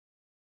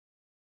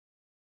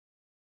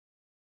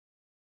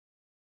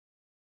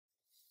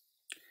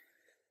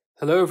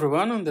Hello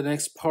everyone, and the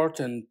next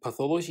part in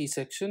pathology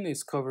section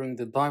is covering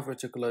the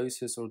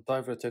diverticulosis or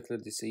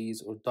diverticular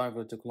disease or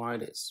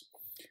diverticulitis.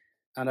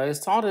 And I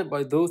started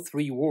by those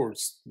three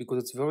words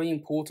because it's very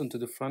important to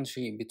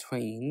differentiate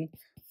between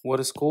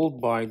what is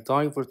called by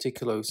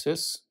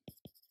diverticulosis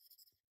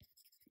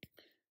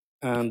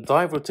and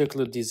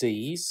diverticular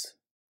disease,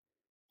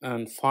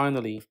 and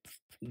finally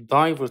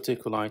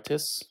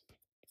diverticulitis,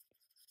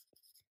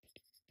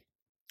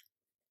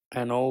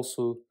 and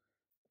also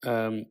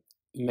um,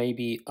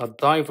 maybe a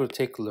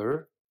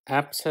diverticular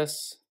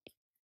abscess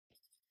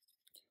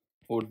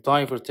or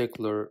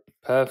diverticular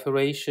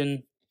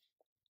perforation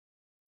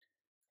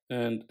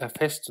and a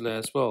fistula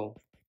as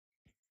well,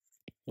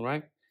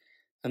 right?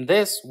 And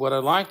this, what I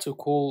like to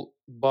call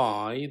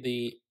by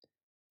the,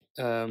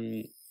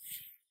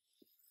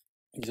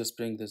 just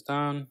bring this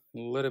down a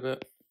little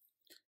bit.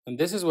 And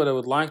this is what I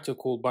would like to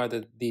call by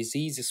the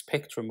disease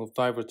spectrum of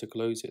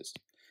diverticulosis.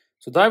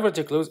 So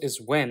diverticulosis is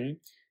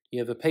when you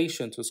have a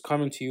patient who's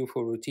coming to you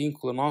for routine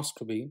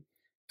colonoscopy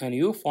and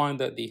you find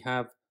that they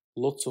have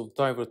lots of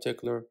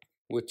diverticular,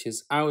 which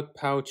is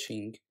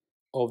outpouching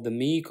of the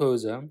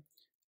mucosa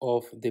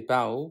of the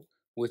bowel,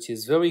 which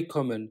is very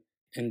common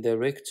in the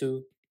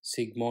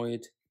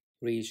rectosigmoid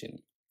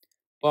region.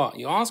 But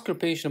you ask your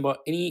patient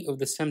about any of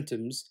the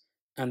symptoms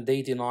and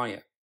they deny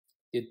it.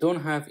 They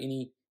don't have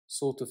any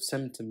sort of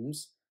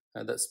symptoms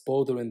that's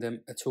bothering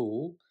them at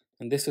all,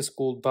 and this is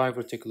called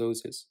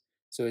diverticulosis.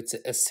 So it's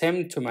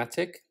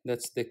asymptomatic,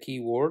 that's the key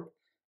word,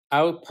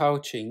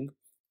 outpouching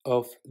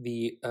of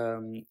the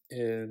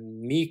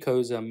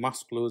mucosa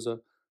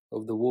musculosa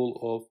of the wall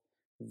of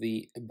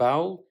the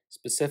bowel,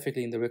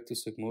 specifically in the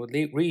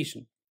rectosigmoid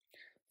region.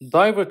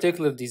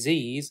 Diverticular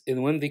disease is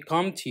when they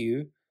come to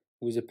you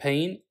with a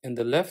pain in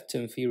the left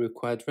inferior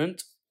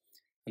quadrant,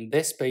 and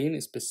this pain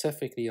is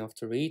specifically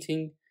after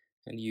eating,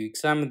 and you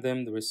examine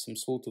them, there is some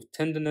sort of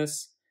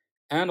tenderness,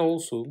 and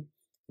also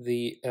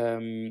they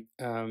are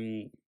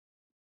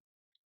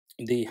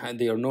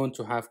known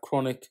to have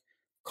chronic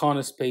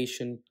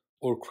constipation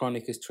or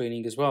chronic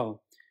straining as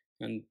well,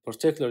 and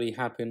particularly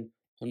happen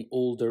in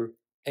older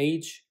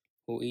age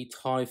who eat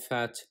high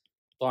fat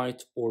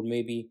diet or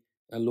maybe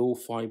a low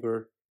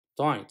fiber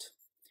diet.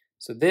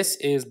 So this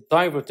is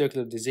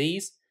diverticular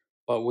disease,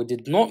 but we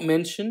did not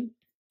mention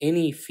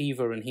any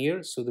fever in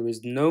here, so there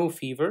is no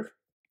fever,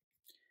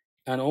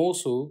 and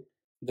also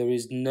there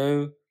is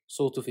no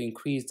sort of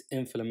increased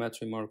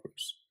inflammatory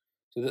markers.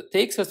 So that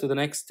takes us to the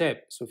next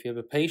step. So if you have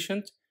a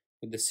patient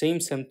with the same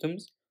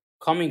symptoms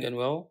coming in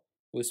well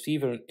with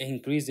fever and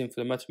increased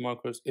inflammatory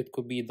markers, it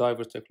could be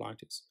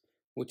diverticulitis,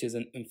 which is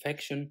an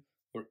infection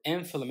or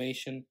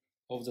inflammation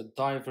of the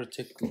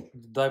diverticula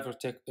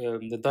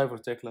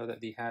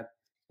that they had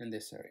in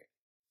this area.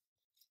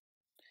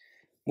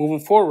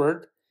 Moving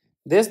forward,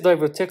 this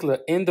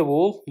diverticula in the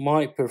wall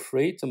might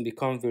perforate and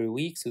become very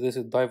weak. So this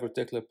is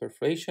diverticular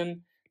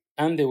perforation,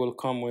 and they will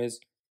come with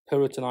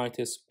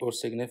peritonitis or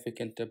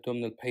significant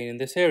abdominal pain in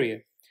this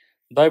area.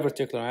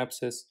 Diverticular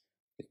abscess,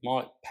 it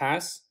might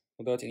pass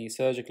without any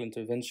surgical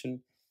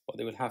intervention, but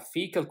they will have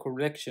fecal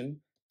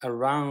correction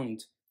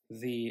around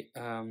the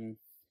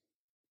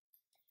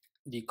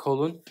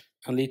colon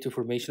and lead to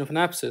formation of an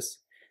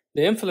abscess.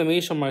 The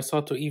inflammation might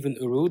start to even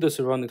erode the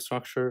surrounding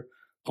structure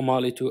and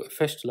might lead to a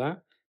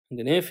fistula. And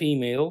in a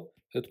female,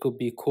 it could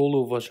be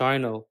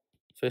colovaginal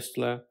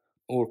fistula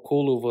or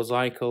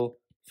colovesical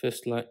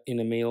fistula in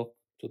a male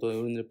to the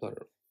urinary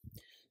bladder.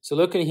 So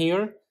looking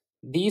here,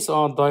 these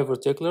are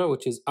diverticular,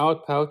 which is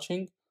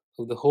outpouching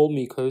of the whole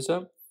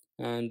mucosa,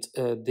 and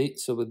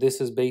so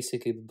this is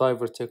basically the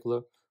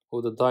diverticular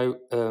or the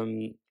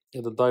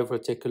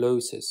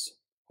diverticulosis.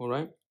 All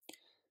right.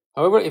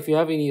 However, if you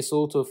have any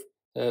sort of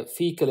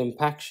fecal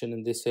impaction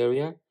in this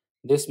area,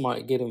 this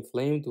might get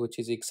inflamed, which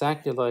is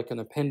exactly like an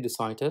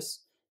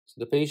appendicitis. So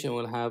the patient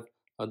will have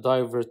a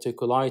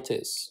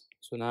diverticulitis.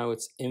 So now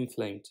it's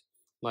inflamed,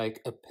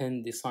 like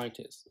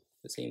appendicitis,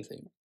 the same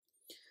thing.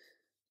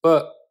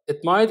 But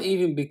it might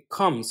even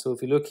become, so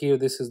if you look here,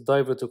 this is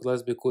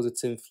diverticulitis because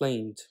it's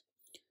inflamed.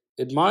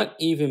 It might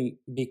even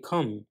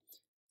become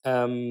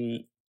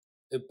very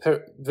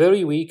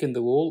weak in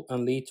the wall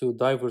and lead to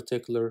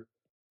diverticular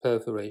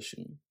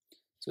perforation.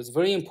 So it's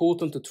very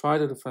important to try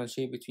to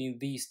differentiate between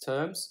these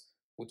terms,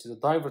 which is a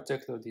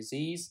diverticular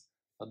disease,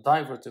 a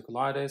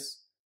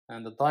diverticulitis,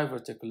 and a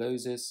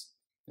diverticulosis,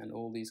 and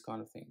all these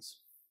kind of things.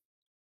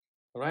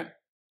 All right?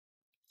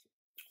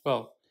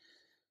 Well,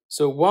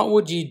 so what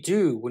would you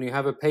do when you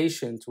have a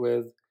patient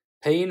with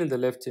pain in the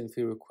left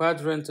inferior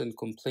quadrant and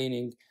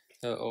complaining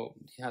or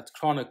he had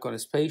chronic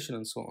constipation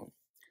and so on?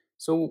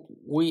 So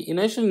we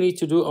initially need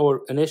to do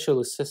our initial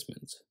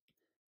assessment.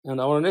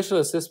 And our initial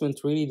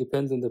assessment really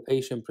depends on the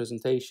patient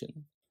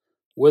presentation,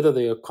 whether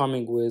they are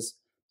coming with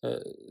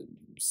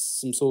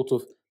some sort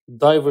of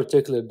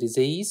diverticular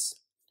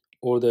disease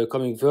or they're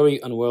coming very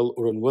unwell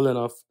or unwell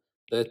enough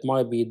that it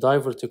might be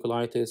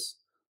diverticulitis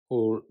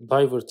or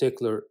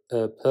diverticular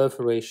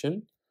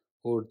perforation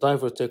or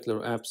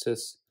diverticular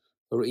abscess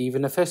or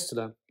even a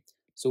fistula.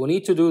 So we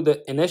need to do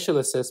the initial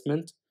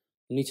assessment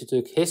we need to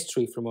take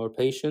history from our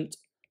patient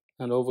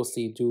and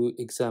obviously do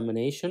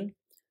examination,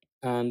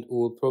 and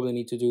we'll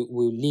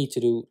need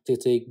to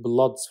take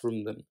bloods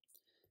from them.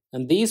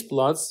 And these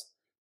bloods,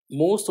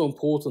 most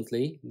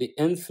importantly, the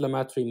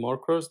inflammatory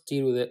markers,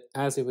 deal with it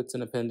as if it's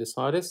an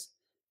appendicitis.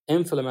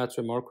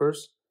 Inflammatory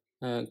markers,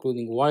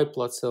 including white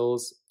blood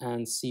cells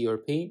and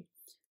CRP,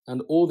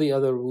 and all the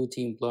other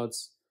routine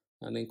bloods,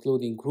 and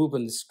including group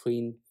on the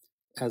screen,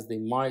 as they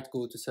might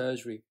go to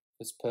surgery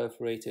if it's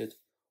perforated,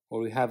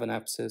 or you have an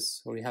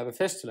abscess, or you have a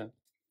fistula.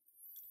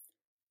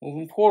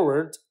 Moving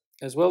forward,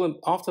 as well,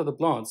 after the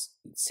bloods,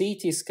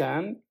 CT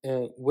scan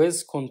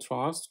with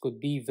contrast could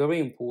be very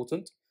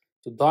important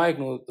to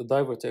diagnose the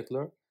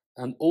diverticular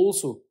and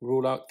also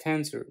rule out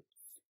cancer.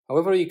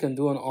 However, you can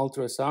do an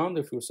ultrasound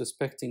if you're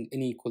suspecting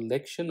any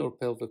collection or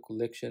pelvic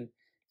collection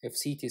if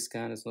CT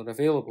scan is not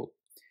available.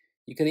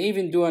 You can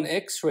even do an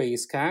X-ray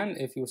scan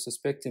if you're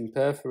suspecting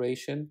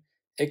perforation.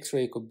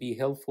 X-ray could be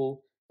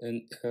helpful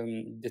in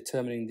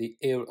determining the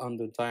air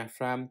under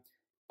diaphragm,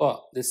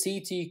 but the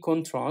CT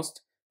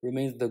contrast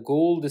remains the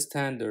gold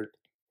standard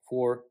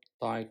for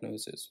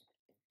diagnosis.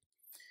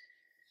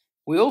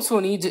 We also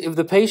need, if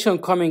the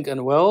patient coming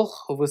unwell,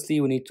 obviously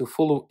we need to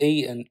follow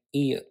an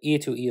ear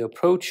to ear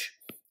approach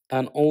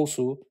and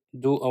also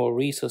do our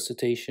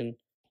resuscitation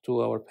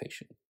to our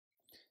patient.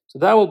 So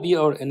that will be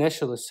our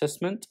initial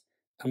assessment,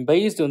 and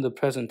based on the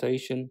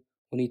presentation,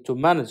 we need to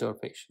manage our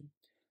patient.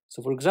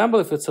 So for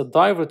example, if it's a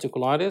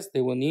diverticulitis,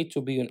 they will need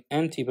to be on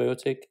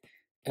antibiotic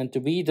and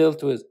to be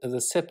dealt with as a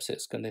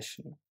sepsis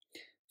condition.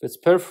 If it's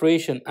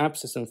perforation,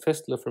 abscess, and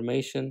fistula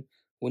formation,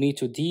 we need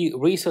to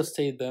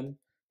resuscitate them,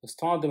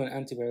 start them on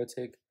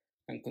antibiotic,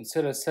 and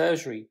consider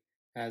surgery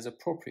as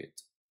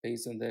appropriate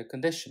based on their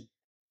condition.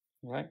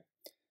 Right?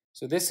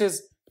 So this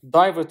is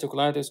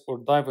diverticulitis or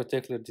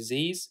diverticular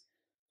disease.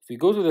 If we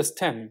go to the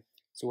stem,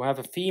 so we have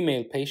a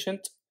female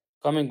patient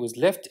coming with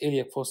left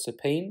iliac fossa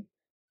pain,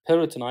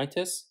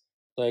 peritonitis,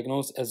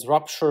 diagnosed as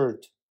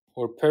ruptured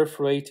or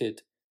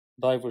perforated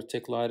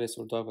diverticulitis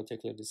or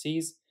diverticular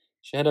disease.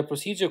 She had a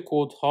procedure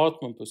called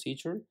Hartmann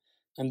procedure,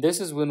 and this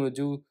is when we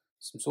do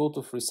some sort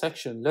of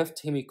resection,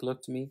 left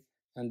hemicolectomy,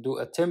 and do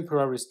a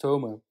temporary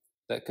stoma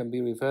that can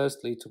be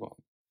reversed later on.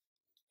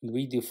 And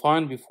we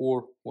defined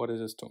before what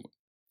is a stoma.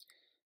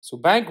 So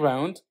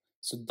background,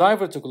 so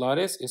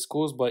diverticulitis is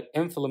caused by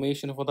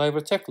inflammation of a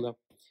diverticula.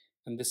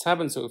 And this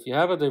happens, so if you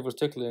have a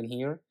diverticula in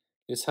here,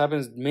 this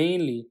happens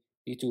mainly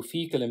due to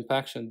fecal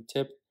impaction on the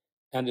tip,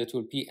 and it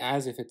will be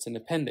as if it's an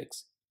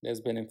appendix that has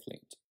been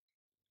inflamed.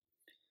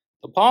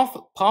 The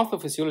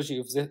pathophysiology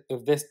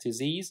of this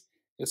disease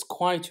is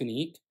quite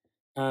unique,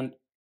 and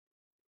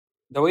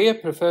the way I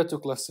prefer to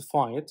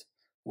classify it,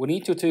 we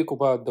need to talk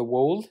about the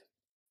wall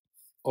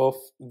of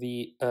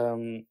the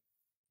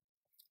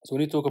so we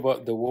need to talk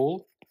about the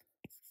wall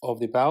of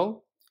the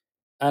bowel,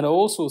 and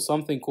also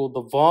something called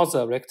the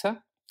vasa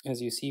recta,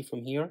 as you see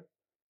from here,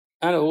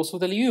 and also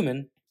the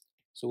lumen.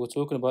 So we're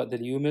talking about the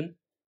lumen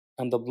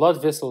and the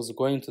blood vessels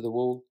going to the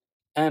wall,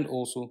 and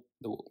also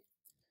the wall.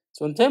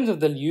 So in terms of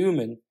the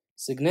lumen,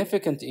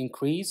 significant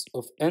increase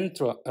of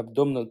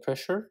intra-abdominal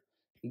pressure.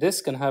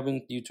 This can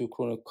happen due to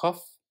chronic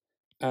cough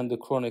and the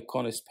chronic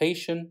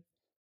constipation,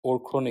 or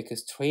chronic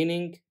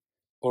straining,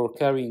 or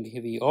carrying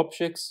heavy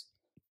objects,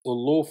 or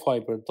low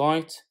fiber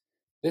diet.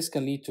 This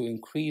can lead to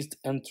increased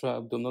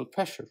intra-abdominal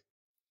pressure.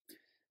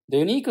 The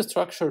unique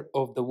structure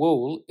of the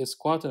wall is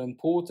quite an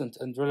important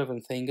and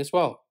relevant thing as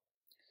well.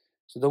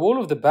 So the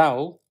wall of the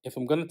bowel, if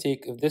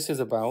this is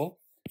a bowel,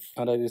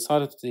 and I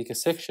decided to take a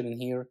section in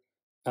here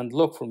and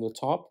look from the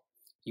top,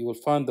 you will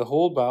find the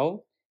whole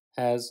bowel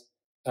has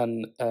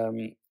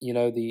the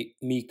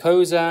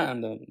mucosa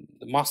and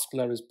the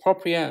muscularis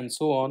propria and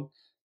so on,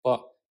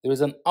 but there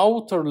is an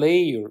outer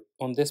layer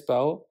on this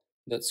bowel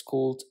that's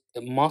called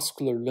a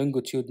muscular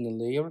longitudinal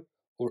layer,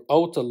 or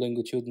outer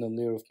longitudinal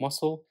layer of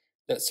muscle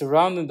that's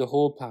surrounding the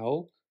whole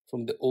bowel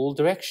from all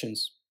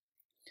directions.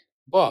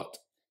 But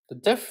the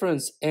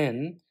difference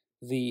in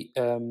the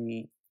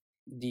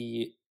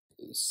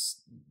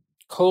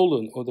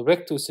colon or the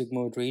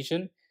rectosigmoid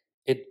region,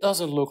 it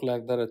doesn't look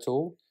like that at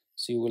all.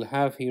 So you will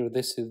have here,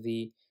 this is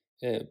the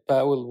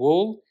bowel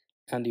wall,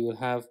 and you will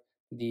have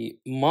the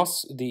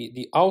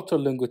outer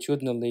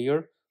longitudinal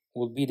layer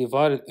will be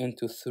divided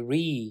into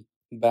 3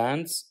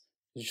 bands,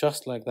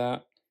 just like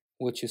that,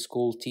 which is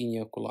called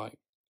tinea coli.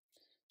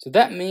 So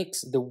that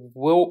makes the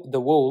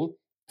wall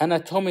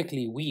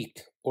anatomically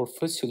weak or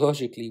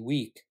physiologically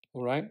weak,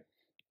 all right,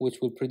 which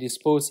will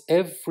predispose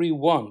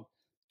everyone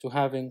to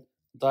having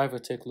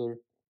diverticular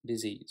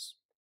disease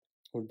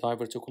or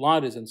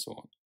diverticulitis and so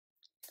on.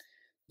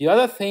 The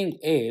other thing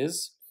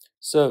is,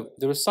 so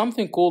there is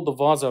something called the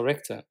vasa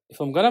recta. If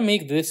I'm gonna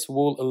make this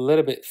wall a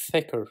little bit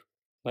thicker,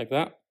 like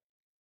that,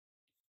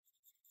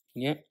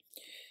 yeah,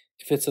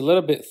 if it's a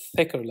little bit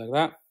thicker like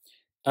that,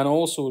 and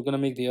also we're gonna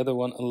make the other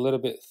one a little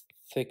bit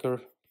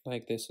thicker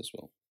like this as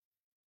well.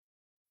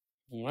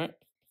 All right.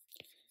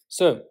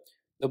 So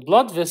the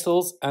blood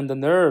vessels and the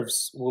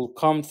nerves will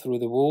come through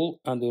the wall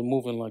and they'll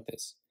move in like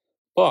this.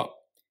 But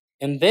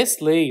in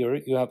this layer,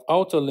 you have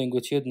outer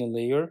longitudinal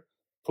layer,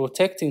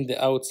 protecting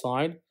the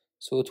outside,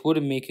 so it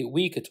wouldn't make it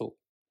weak at all.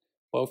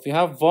 But if you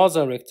have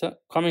vasa recta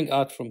coming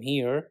out from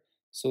here,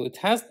 so it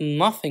has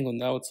nothing on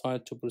the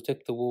outside to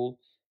protect the wall,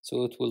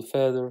 so it will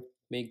further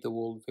make the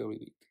wall very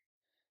weak.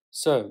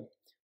 So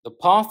the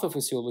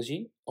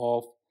pathophysiology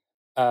of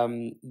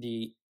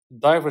the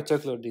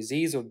diverticular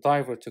disease or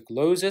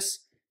diverticulosis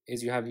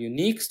is you have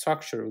unique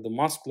structure of the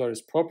muscularis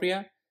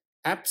propria,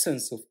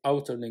 absence of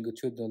outer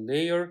longitudinal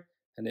layer,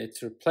 and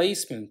its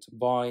replacement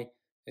by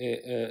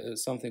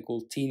something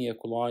called tinea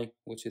coli,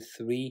 which is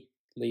 3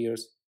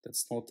 layers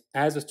that's not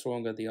as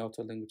strong as the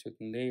outer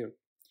longitudinal layer.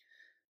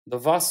 The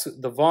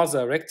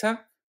vasa recta,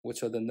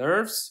 which are the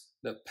nerves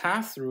that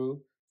pass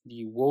through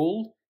the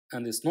wall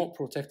and is not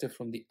protected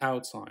from the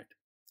outside.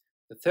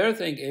 The third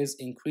thing is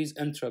increased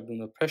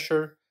intra-abdominal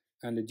pressure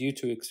and due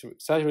to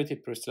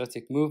exaggerated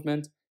peristaltic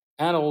movement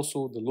and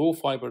also the low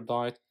fiber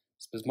diet,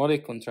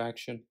 spasmodic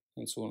contraction,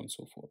 and so on and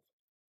so forth.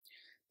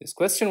 This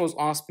question was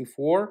asked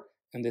before,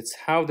 and it's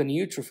how the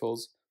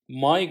neutrophils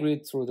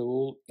migrate through the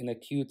wall in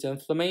acute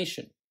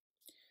inflammation.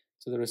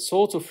 So there is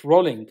sort of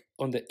rolling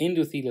on the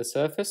endothelial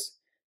surface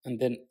and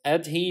then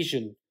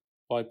adhesion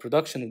by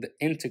production of the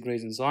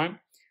integrase enzyme,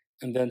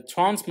 and then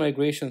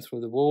transmigration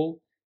through the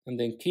wall, and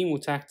then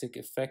chemotactic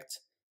effect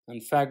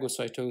and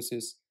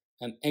phagocytosis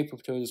and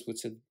apoptosis,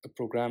 which is a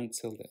programmed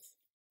cell death.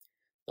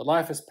 The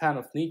lifespan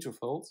of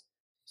neutrophils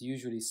is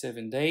usually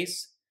 7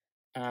 days,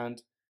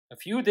 and a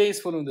few days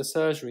following the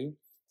surgery,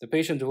 the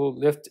patient will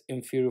left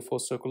inferior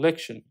fossa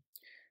collection.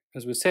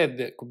 As we said,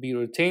 there could be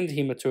retained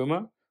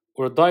hematoma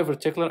or a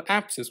diverticular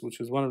abscess, which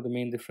is one of the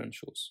main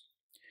differentials.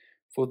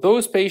 For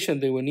those patients,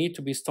 they will need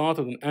to be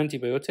started on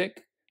antibiotic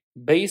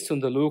based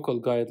on the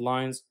local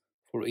guidelines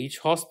for each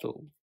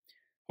hospital.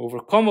 However,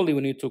 commonly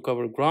we need to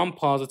cover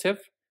gram-positive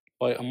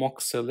by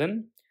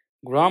amoxicillin,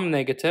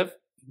 gram-negative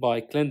by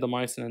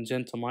clindamycin and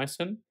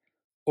gentamicin,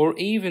 or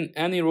even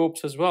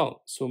anaerobes as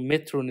well, so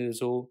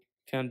metronidazole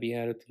can be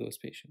added to those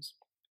patients.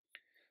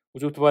 We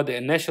talked about the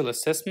initial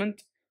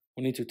assessment.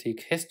 We need to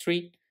take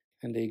history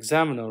and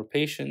examine our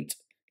patient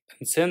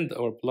and send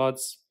our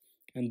bloods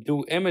and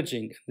do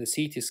imaging. The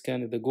CT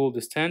scan is the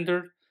gold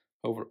standard.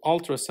 However,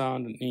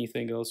 ultrasound and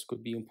anything else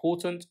could be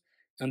important.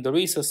 And the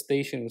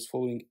resuscitation is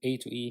following A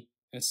to E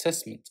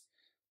assessment.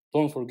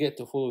 Don't forget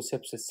to follow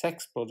sepsis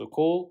 6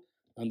 protocol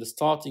and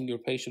starting your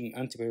patient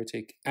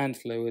antibiotic and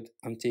fluid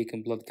and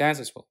taking blood gas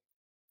as well.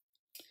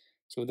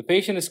 So if the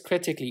patient is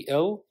critically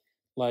ill,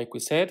 like we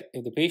said,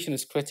 if the patient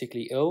is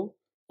critically ill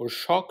or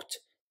shocked,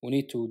 we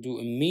need to do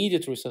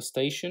immediate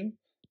resuscitation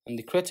and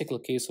the critical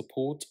case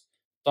support,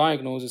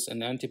 diagnosis,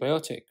 and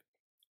antibiotic.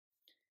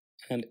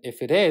 And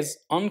if it is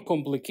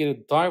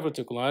uncomplicated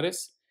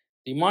diverticulitis,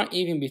 they might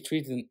even be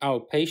treated in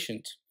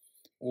outpatient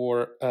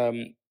or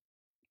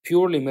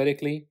purely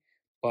medically.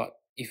 But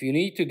if you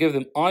need to give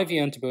them IV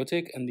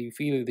antibiotic and you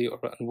feel they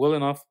are unwell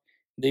enough,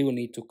 they will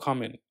need to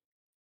come in.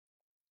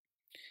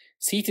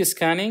 CT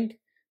scanning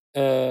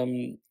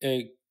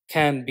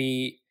can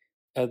be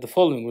the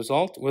following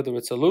result, whether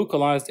it's a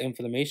localized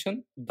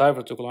inflammation,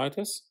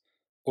 diverticulitis,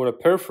 or a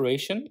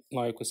perforation,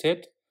 like we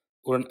said,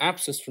 or an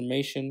abscess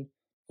formation,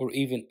 or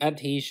even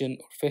adhesion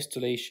or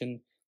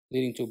fistulation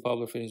leading to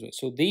bowel effusion.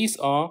 So these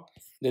are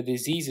the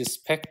disease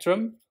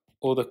spectrum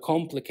or the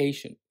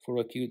complication for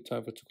acute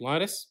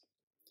diverticulitis.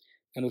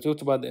 And we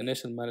talked about the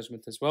initial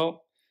management as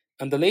well.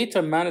 And the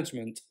later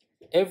management,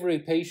 every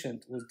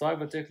patient with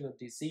diverticular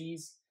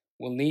disease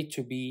will need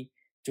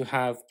to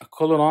have a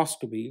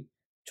colonoscopy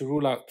to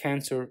rule out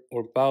cancer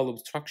or bowel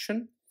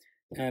obstruction.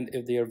 And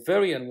if they are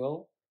very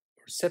unwell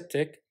or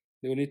septic,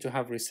 they will need to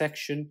have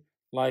resection,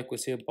 like we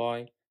say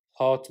by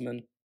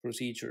Hartmann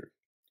procedure.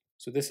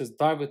 So this is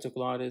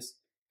diverticulitis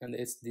and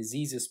its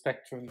disease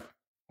spectrum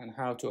and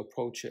how to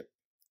approach it.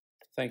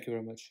 Thank you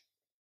very much.